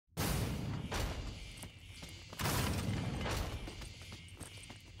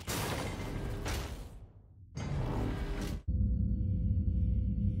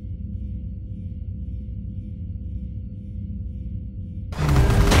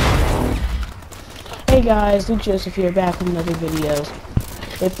Hey guys, Luke Joseph here, back with another video.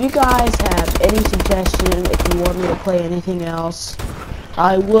 If you guys have any suggestion, if you want me to play anything else,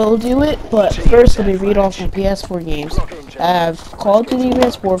 I will do it, but first let me read off my PS4 games. I have Call of Duty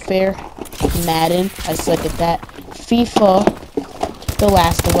Advanced Warfare, Madden, I suck at that, FIFA, The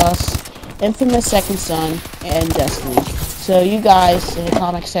Last of Us, Infamous Second Son, and Destiny. So you guys, in the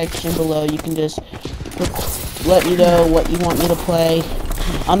comment section below, you can just let me know what you want me to play.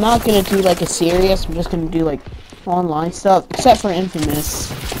 I'm not gonna do like a series, I'm just gonna do like online stuff, except for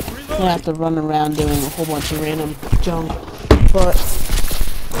Infamous. I'm gonna have to run around doing a whole bunch of random junk. But,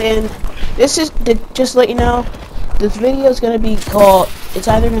 and this is, just to let you know, this video is gonna be called, it's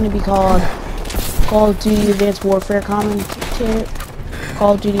either gonna be called Call of Duty Advanced Warfare Commentary,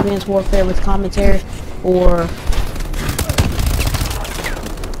 Call of Duty Advanced Warfare with Commentary, or,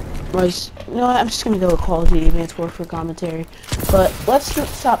 you know what, I'm just gonna go with Call of Duty Advanced Warfare Commentary. But let's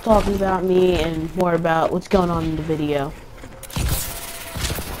stop talking about me and more about what's going on in the video.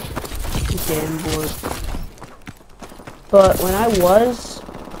 Getting bored. But when I was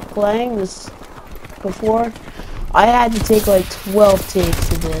playing this before, I had to take like 12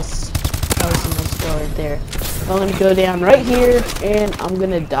 takes of this. That was a nice skill right there. I'm gonna go down right here and I'm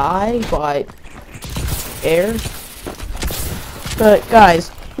gonna die by air. But guys,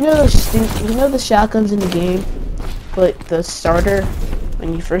 you know the shotguns in the game? But the starter,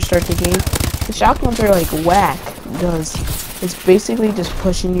 when you first start the game, the shotguns are like whack, because it's basically just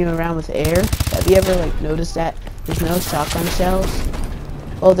pushing you around with air. Have you ever like noticed that there's no shotgun shells?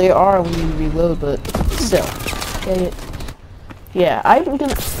 Well, they are when you reload, but still. Okay. Yeah, I'm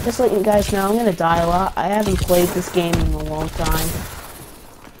gonna just let you guys know, I'm gonna die a lot. I haven't played this game in a long time.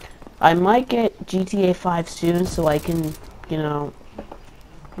 I might get GTA 5 soon, so I can, you know,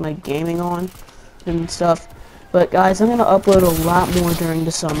 like gaming on and stuff. But guys, I'm gonna upload a lot more during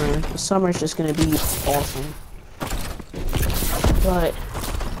the summer. The summer's just gonna be awesome. But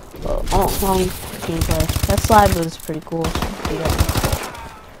long gameplay. That slide was pretty cool.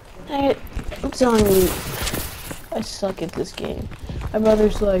 Yeah. I'm telling you, I suck at this game. My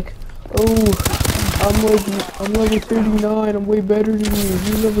brother's like, oh, I'm level 39. I'm way better than you.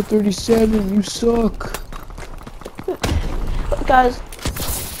 You're level 37. You suck. But guys,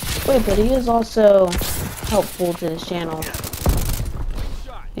 wait, but he is also helpful to this channel.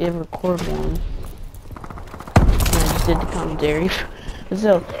 You ever record one? I just did the commentary.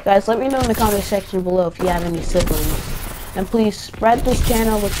 So, guys, let me know in the comment section below if you have any siblings. And please spread this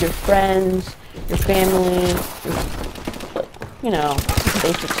channel with your friends, your family, you know,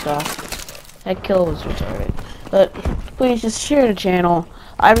 basic stuff. That kill was retarded. But please just share the channel.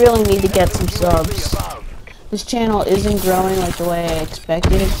 I really need to get some subs. This channel isn't growing like the way I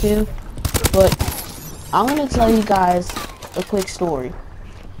expected it to, but I'm gonna tell you guys a quick story.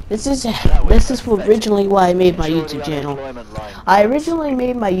 This is originally why I made my YouTube channel. I originally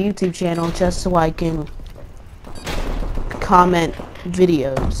made my YouTube channel just so I can comment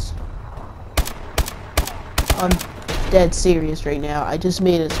videos. I'm dead serious right now. I just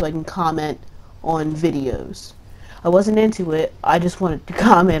made it so I can comment on videos. I wasn't into it. I just wanted to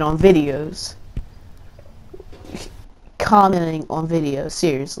comment on videos. Commenting on videos,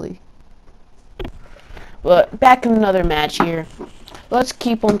 seriously. But back in another match here. Let's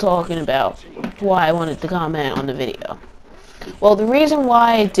keep on talking about why I wanted to comment on the video. Well, the reason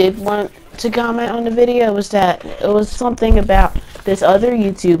why I did want to comment on the video was that it was something about this other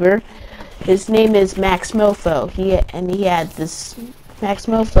YouTuber. His name is Max Mofo. He had this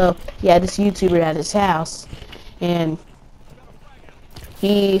YouTuber at his house, and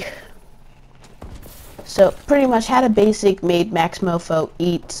he pretty much had a basic made Max Mofo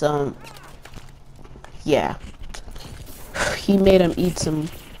eat some. Yeah. He made him eat some,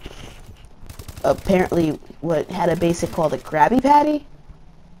 apparently, what had a basic called a Krabby Patty?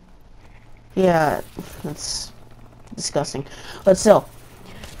 Yeah, that's disgusting. But still,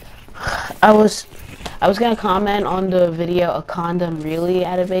 I was gonna comment on the video, a condom really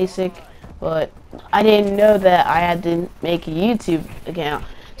at a basic, but I didn't know that I had to make a YouTube account.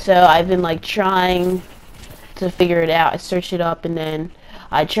 So I've been like trying to figure it out. I searched it up and then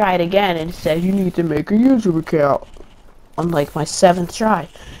I tried again and it said you need to make a YouTube account on like my 7th try.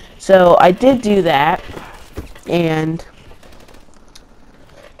 So I did do that, and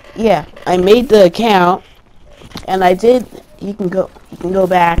yeah, I made the account, and I did. You can go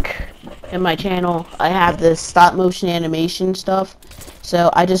back in my channel. I have this stop motion animation stuff, so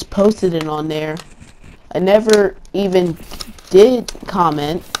I just posted it on there. I never even did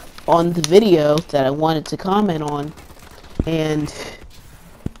comment on the video that I wanted to comment on, and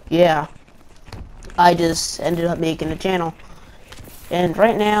yeah, I just ended up making a channel. And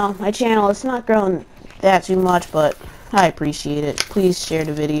right now, my channel is not growing that too much, but I appreciate it. Please share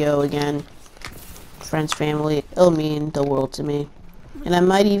the video again. Friends, family, it'll mean the world to me. And I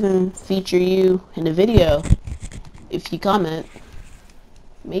might even feature you in a video if you comment.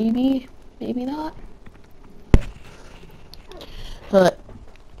 Maybe, maybe not. But,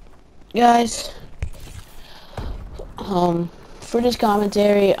 guys, for this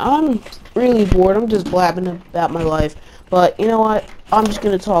commentary, I'm really bored. I'm just blabbing about my life. But, you know what? I'm just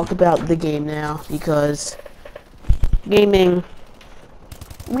gonna talk about the game now, because gaming,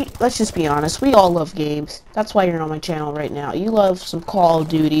 let's just be honest, we all love games. That's why you're on my channel right now. You love some Call of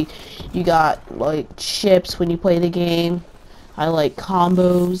Duty. You got, like, chips when you play the game. I like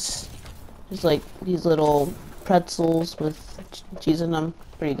combos. There's, like, these little pretzels with cheese in them.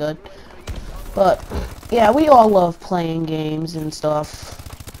 Pretty good. But, yeah, we all love playing games and stuff.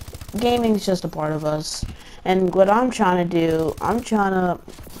 Gaming's just a part of us. And what I'm trying to do, I'm just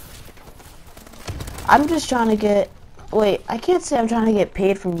trying to get, wait, I can't say I'm trying to get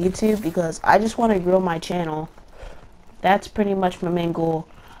paid from YouTube, because I just want to grow my channel. That's pretty much my main goal.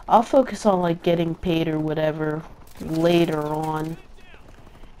 I'll focus on, like, getting paid or whatever later on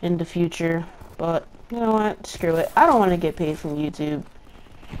in the future. But, you know what, screw it. I don't want to get paid from YouTube.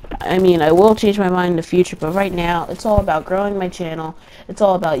 I mean, I will change my mind in the future, but right now, it's all about growing my channel. It's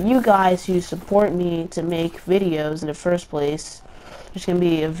all about you guys who support me to make videos in the first place. There's going to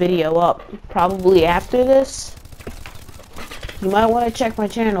be a video up probably after this. You might want to check my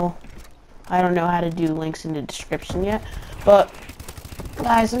channel. I don't know how to do links in the description yet, but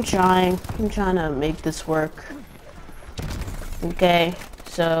guys, I'm trying to make this work. Okay,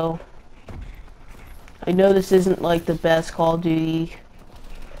 so I know this isn't like the best Call of Duty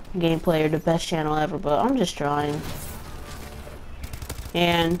gameplay or the best channel ever, but I'm just trying.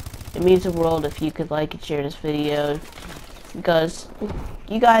 And it means the world if you could like and share this video, because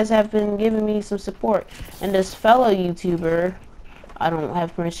you guys have been giving me some support. And this fellow YouTuber, I don't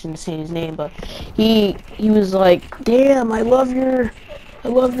have permission to say his name, but he was like, "Damn, I love your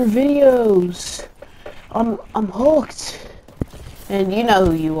videos. I'm hooked." And you know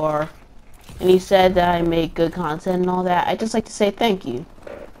who you are. And he said that I make good content and all that. I'd just like to say thank you.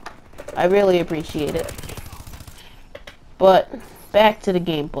 I really appreciate it. But back to the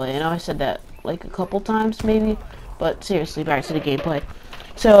gameplay. I know I said that like a couple times maybe, but seriously, back to the gameplay.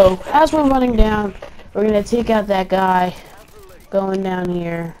 So as we're running down, we're gonna take out that guy going down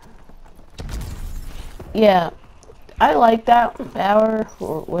here. Yeah, I like that power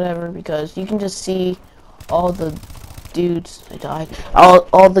or whatever, because you can just see all the dudes, I died,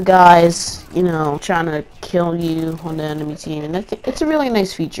 all the guys, you know, trying to kill you on the enemy team, and it's a really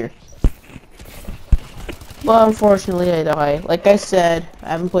nice feature. But unfortunately, I die. Like I said, I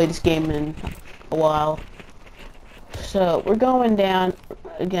haven't played this game in a while. So we're going down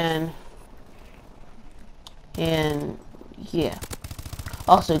again, and yeah.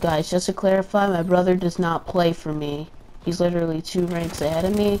 Also, guys, just to clarify, my brother does not play for me. He's literally 2 ranks ahead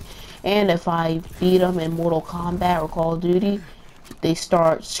of me, and if I beat him in Mortal Kombat or Call of Duty, they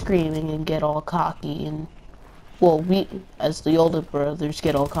start screaming and get all cocky, and, well, we, as the older brothers,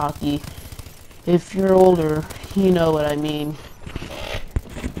 get all cocky. If you're older, you know what I mean.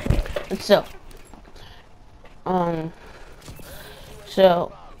 So,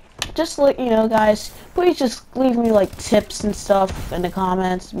 just let you know, guys, please just leave me like tips and stuff in the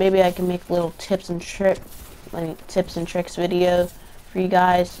comments. Maybe I can make little tips and tricks video for you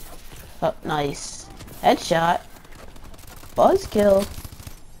guys. Oh, nice. Headshot. Buzzkill.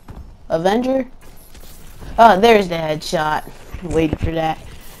 Avenger. Oh, there's the headshot. Waiting for that.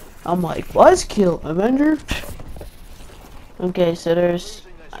 I'm like, buzzkill, Avenger. Okay, so there's,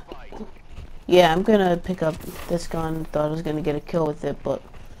 yeah, I'm gonna pick up this gun. Thought I was gonna get a kill with it, but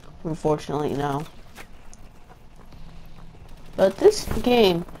unfortunately, no. But this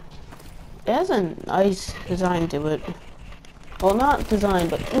game, it has a nice design to it. Well, not design,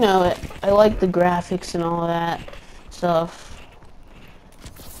 but, you know, I like the graphics and all that stuff.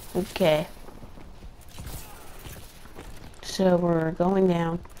 Okay. So we're going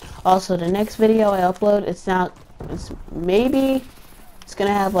down. Also, the next video I upload, it's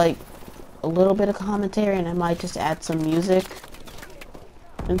gonna have like a little bit of commentary, and I might just add some music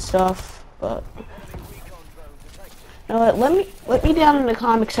and stuff. But you know what? Let me down in the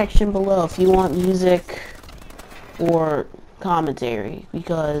comment section below if you want music or commentary,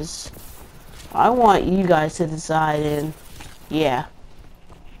 because I want you guys to decide. And yeah.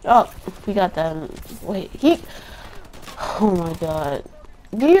 Oh, we got that. Wait, oh my god.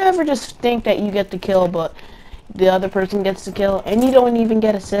 Do you ever just think that you get the kill, but the other person gets the kill, and you don't even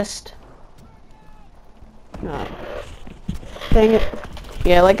get assist? No. Dang it.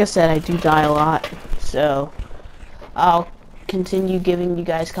 Yeah, like I said, I do die a lot. So I'll continue giving you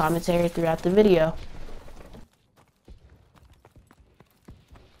guys commentary throughout the video.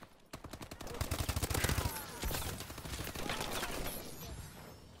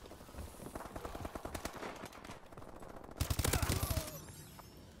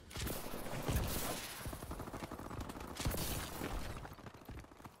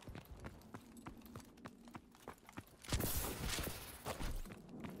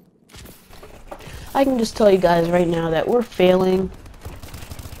 I can just tell you guys right now that we're failing.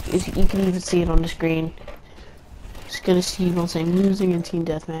 You can even see it on the screen. Just gonna see people saying losing in team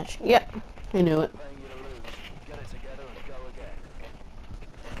deathmatch. Yep, I knew it.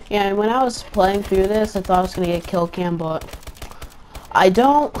 Yeah, and when I was playing through this, I thought I was gonna get kill cam, but I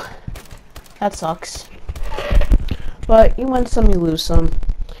don't. That sucks. But you win some, you lose some.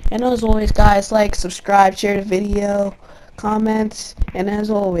 And as always, guys, like, subscribe, share the video, comments, and as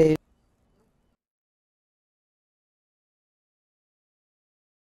always.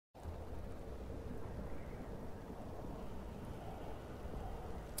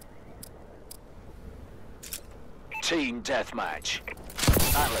 Team deathmatch.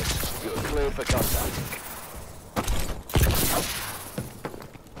 Atlas, you're cleared for contact.